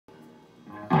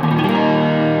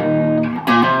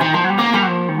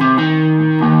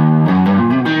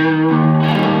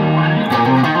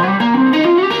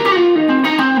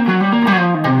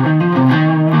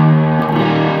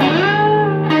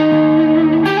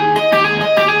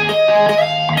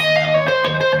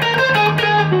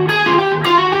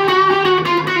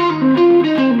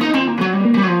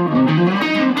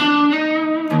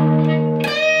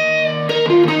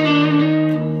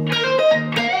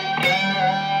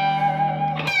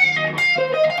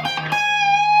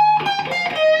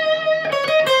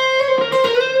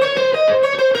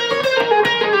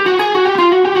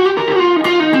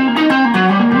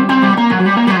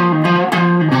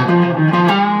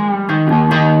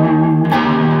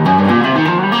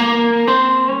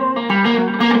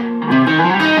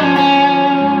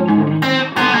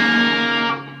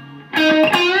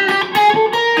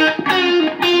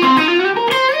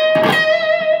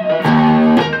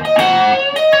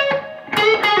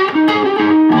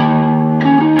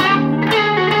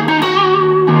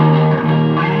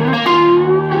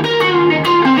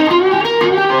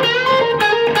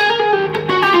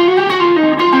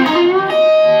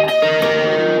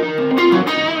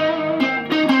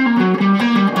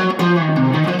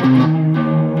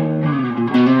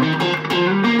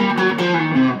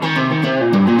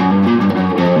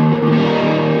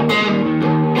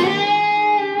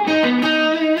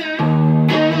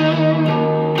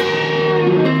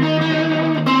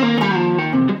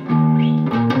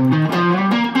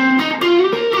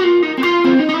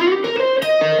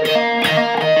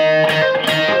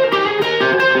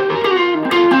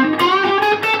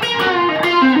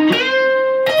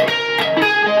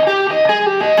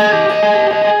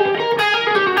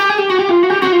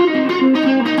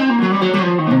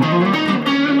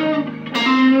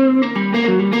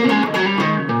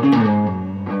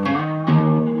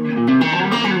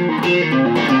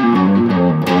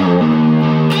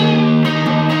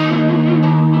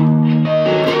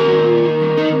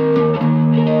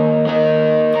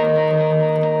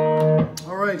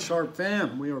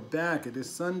back. It is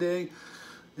Sunday,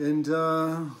 and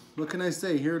what can I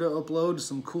say? Here to upload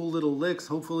some cool little licks,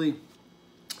 hopefully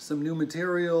some new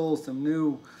material, some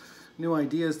new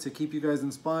ideas to keep you guys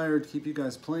inspired, keep you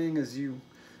guys playing. As you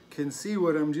can see,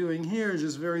 what I'm doing here is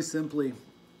just very simply,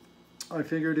 I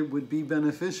figured it would be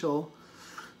beneficial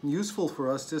and useful for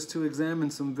us just to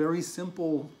examine some very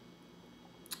simple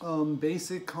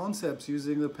basic concepts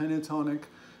using the pentatonic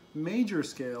major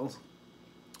scales,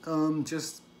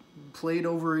 just played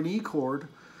over an E chord.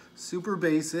 Super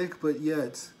basic, but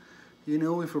yet, you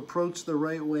know, if approached the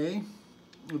right way,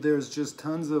 there's just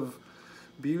tons of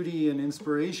beauty and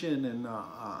inspiration and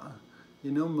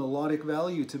you know, melodic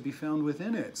value to be found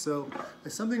within it. So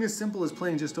something as simple as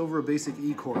playing just over a basic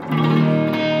E chord. Simple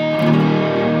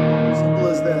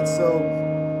as that. So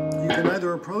you can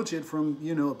either approach it from,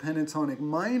 you know, a pentatonic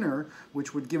minor,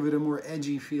 which would give it a more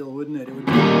edgy feel, wouldn't it? It would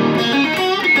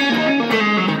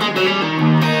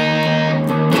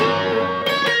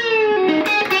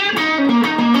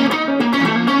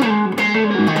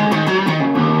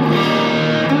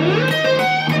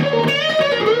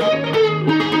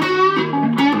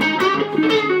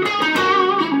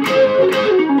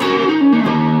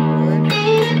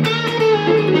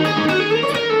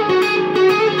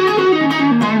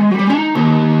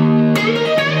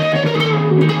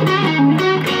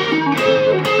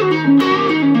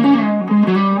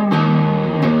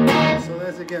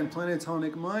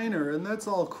pentatonic minor, and that's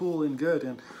all cool and good,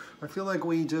 and I feel like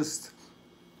we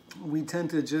tend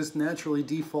to just naturally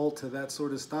default to that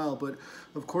sort of style, but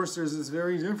of course there's this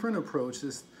very different approach,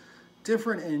 this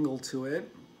different angle to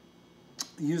it,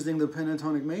 using the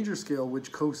pentatonic major scale,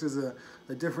 which coaxes a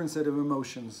different set of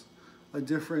emotions, a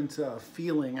different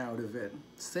feeling out of it.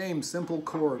 Same simple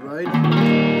chord, right?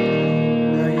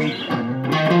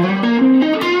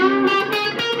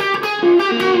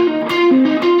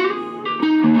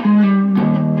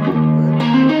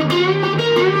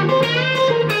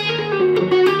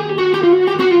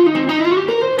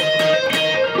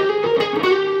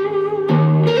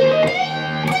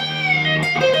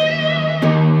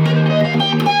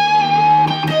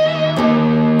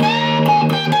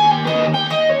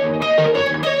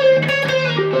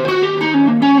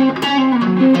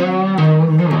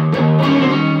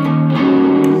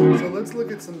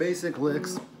 Basic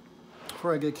licks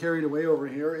before I get carried away over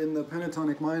here in the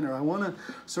pentatonic minor. I want to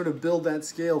sort of build that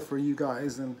scale for you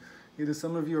guys, and either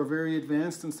some of you are very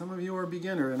advanced and some of you are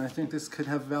beginner, and I think this could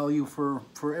have value for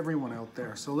everyone out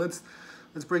there. So let's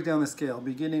break down the scale.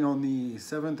 Beginning on the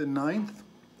 7th and 9th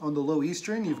on the low E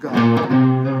string, you've got,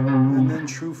 and then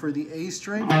true for the A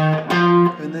string,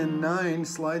 and then 9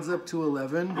 slides up to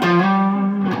 11.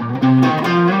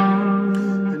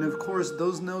 Of course,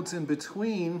 those notes in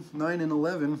between 9 and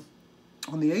 11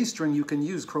 on the A string you can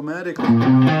use chromatically.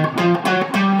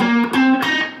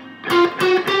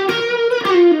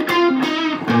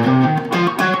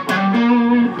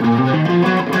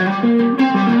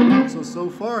 So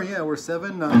far, yeah, we're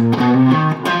 7, 9.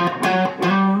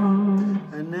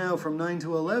 And now from 9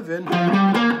 to 11,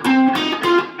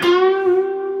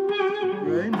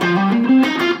 right?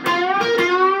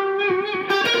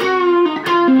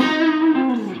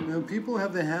 People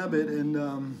have the habit, and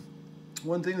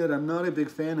one thing that I'm not a big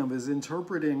fan of is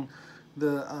interpreting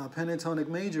the pentatonic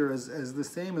major as the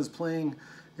same as playing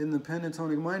in the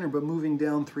pentatonic minor, but moving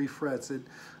down 3 frets.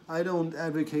 I don't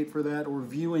advocate for that, or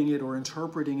viewing it or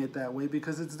interpreting it that way,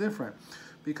 because it's different.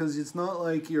 Because it's not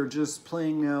like you're just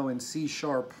playing now in C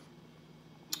sharp,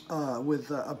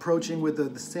 approaching with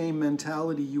the same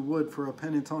mentality you would for a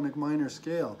pentatonic minor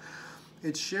scale.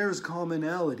 It shares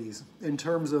commonalities in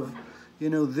terms of, you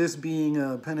know, this being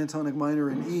a pentatonic minor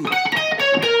in E,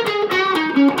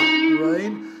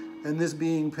 right? And this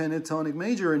being pentatonic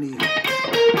major in E.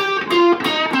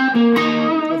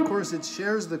 Of course, it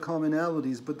shares the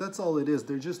commonalities, but that's all it is.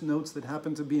 They're just notes that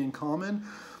happen to be in common.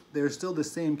 They're still the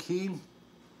same key.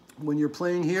 When you're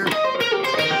playing here,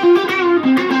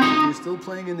 you're still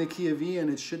playing in the key of E, and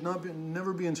it should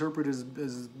never be interpreted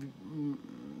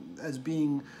as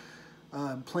being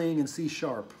playing in C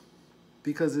sharp.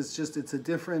 Because it's a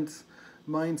different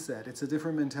mindset, it's a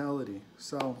different mentality.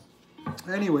 So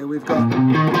anyway, we've got,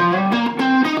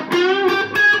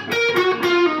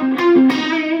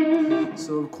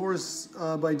 so of course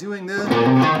by doing this,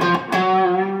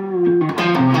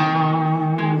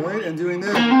 right, and doing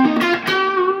this,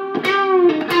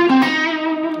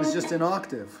 it's just an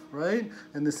octave, right?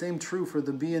 And the same true for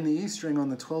the B and the E string on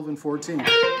the 12 and 14.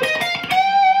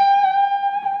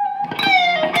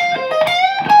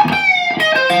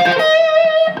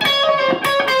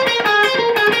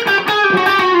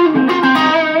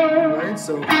 Right,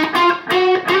 so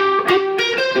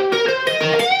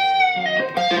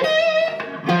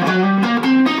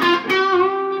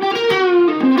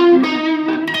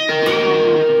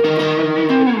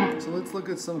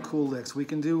some cool licks. We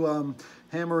can do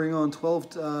hammering on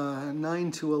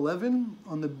 9 to 11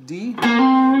 on the D,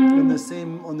 and the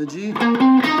same on the G,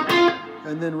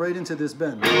 and then right into this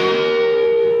bend.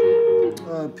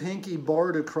 Pinky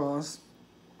barred across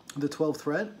the 12th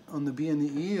fret on the B and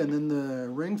the E, and then the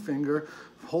ring finger,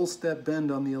 whole step bend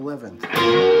on the 11th.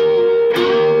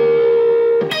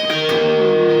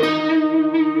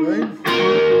 Right?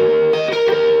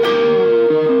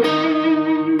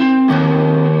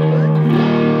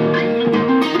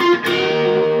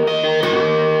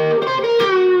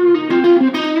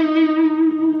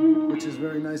 Which is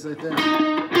very nice, I think.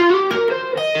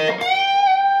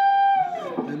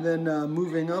 And then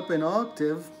moving up an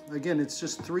octave, again, it's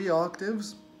just 3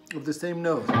 octaves of the same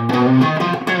note.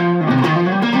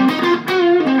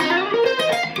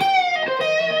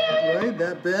 Right,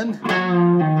 that bend.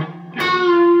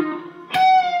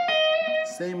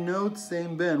 Same note,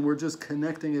 same bend. We're just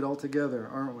connecting it all together,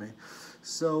 aren't we?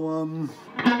 So,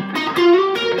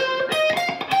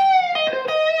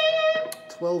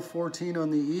 12-14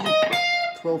 on the E,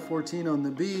 12-14 on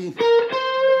the B,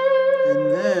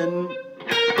 and then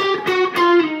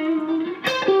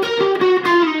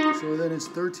it's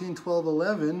 13, 12,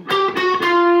 11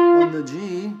 on the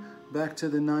G, back to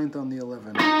the 9th on the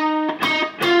 11.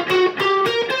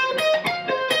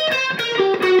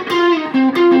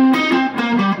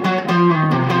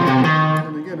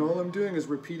 And again, all I'm doing is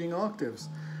repeating octaves,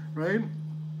 right?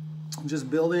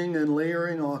 Just building and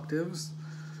layering octaves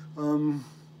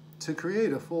to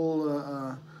create a full,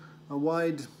 a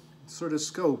wide sort of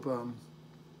scope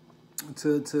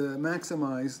to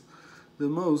maximize the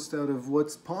most out of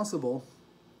what's possible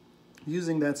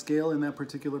using that scale in that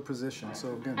particular position.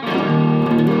 So again,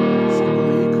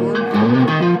 simple E chord.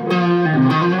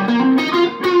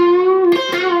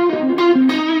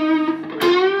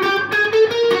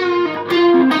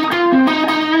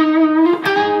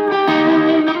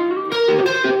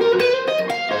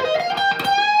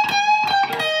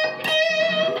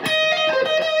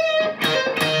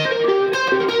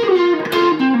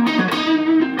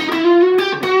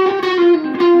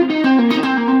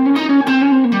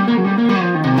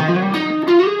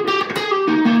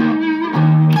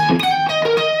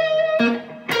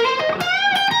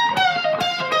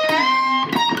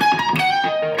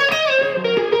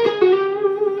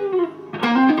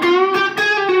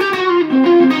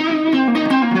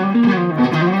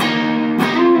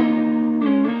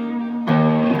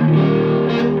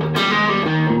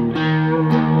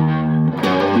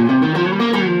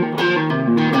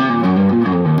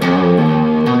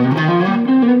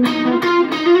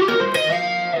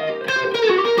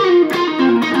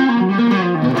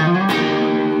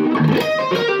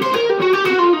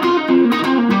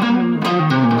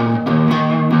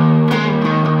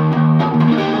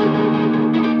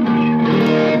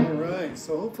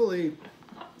 Hopefully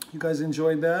you guys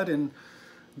enjoyed that, and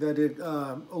that it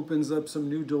opens up some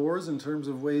new doors in terms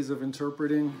of ways of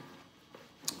interpreting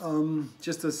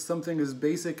just as something as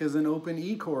basic as an open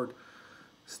E chord,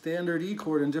 standard E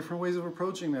chord, and different ways of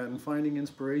approaching that and finding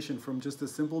inspiration from just a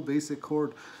simple basic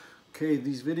chord. Okay,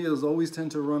 these videos always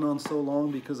tend to run on so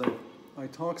long because I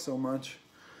talk so much.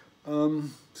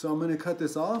 So I'm going to cut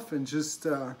this off and just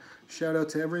shout out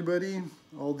to everybody,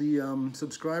 all the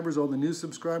subscribers, all the new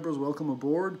subscribers, welcome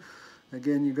aboard.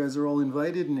 Again, you guys are all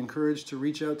invited and encouraged to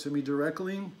reach out to me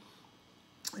directly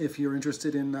if you're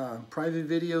interested in private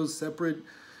videos, separate,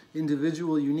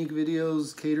 individual, unique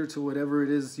videos, cater to whatever it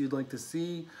is you'd like to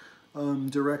see.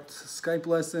 Direct Skype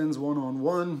lessons,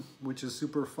 one-on-one, which is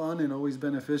super fun and always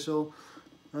beneficial.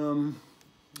 So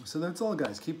that's all,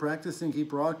 guys. Keep practicing,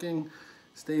 keep rocking.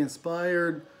 Stay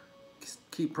inspired,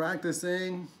 keep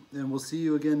practicing, and we'll see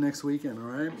you again next weekend, all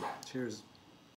right? Cheers.